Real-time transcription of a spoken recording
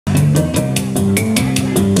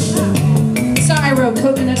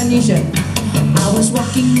Coconut Amnesia. I was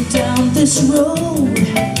walking down this road,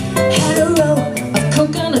 had a row of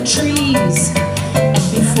coconut trees, and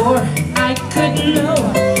before I could know,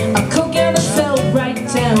 a coconut fell right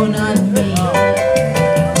down on me.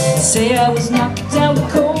 Say I was knocked out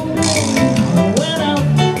cold, went out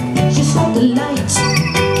just for the light.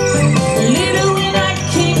 Later when I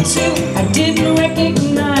came to, I didn't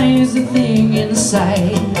recognize the thing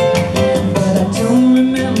inside, but I don't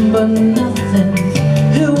remember nothing.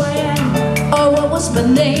 Who I am, or what was my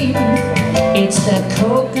name? It's that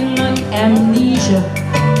coconut amnesia,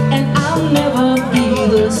 and I'll never be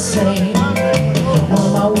the same. Well,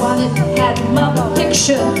 my wallet had my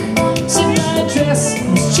picture, said my address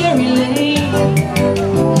was Cherry Lane,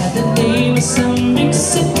 had the name of some big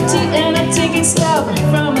city, and a ticket stub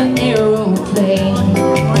from an aeroplane.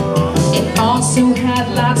 It also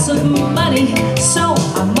had lots of money, so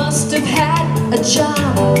I must have had a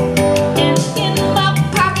job, and in my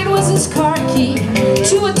was his car key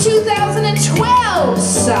to a 2012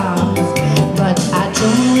 Saab. But I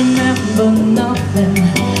don't remember nothing.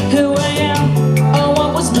 Who I am, or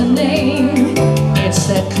what was my name? It's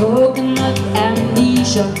that coconut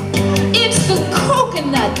amnesia. It's the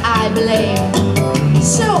coconut I blame.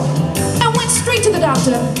 So I went straight to the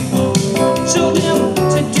doctor, told him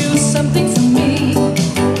to do something for me.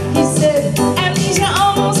 He said, amnesia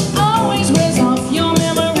almost always wears off. Your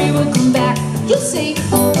memory will come back, you'll see.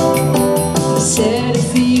 Said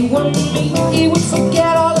if he were me, he would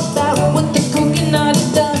forget all about what the coconut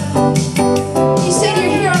had done. He said,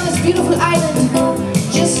 you're here on this beautiful island,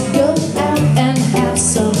 just go out and have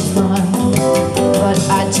some fun. But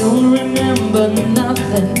I don't remember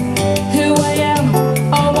nothing. Who I am,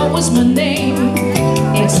 or what was my name?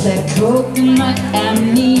 It's that coconut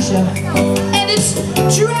amnesia, and it's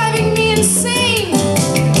driving me insane.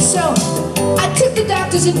 So I took the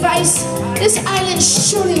doctor's advice. This island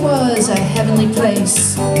surely was a heavenly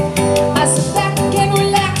place. I sat back and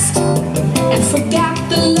relaxed and forgot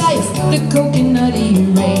the life the coconut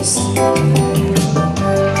erased.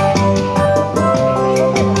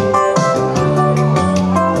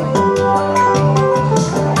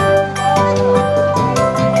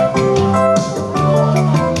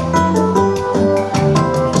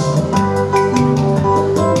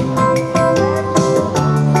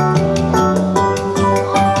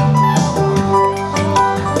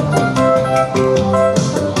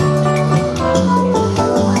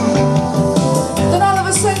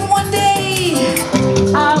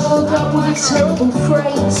 Terrible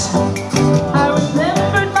phrase. I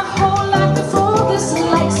remembered my whole life before this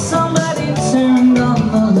light. Somebody turned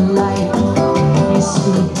on the light. You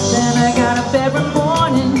see, then I got up every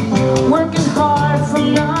morning, working hard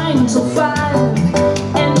from 9 till 5,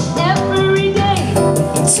 and every day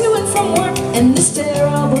to and from work in this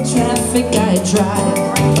terrible traffic I drive.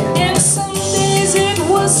 And some days it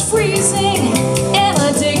was freezing, and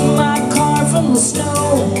I dig my car from the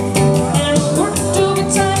snow, and worked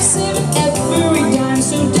overtime saving every dime,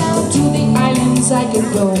 so down to the islands I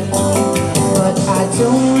could go. But I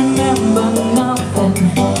don't remember nothing.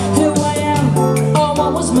 Who I am, or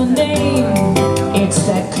what was my name? It's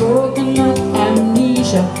that coconut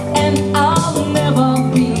amnesia, and I'll never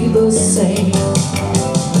be the same.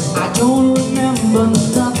 I don't remember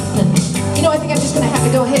nothing. You know, I think I'm just gonna have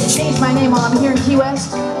to go ahead and change my name while I'm here in Key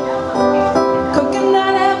West.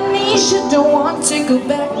 Coconut amnesia, don't want to go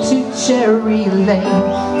back to Cherry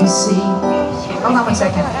Lane. You see, hold on one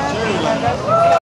second.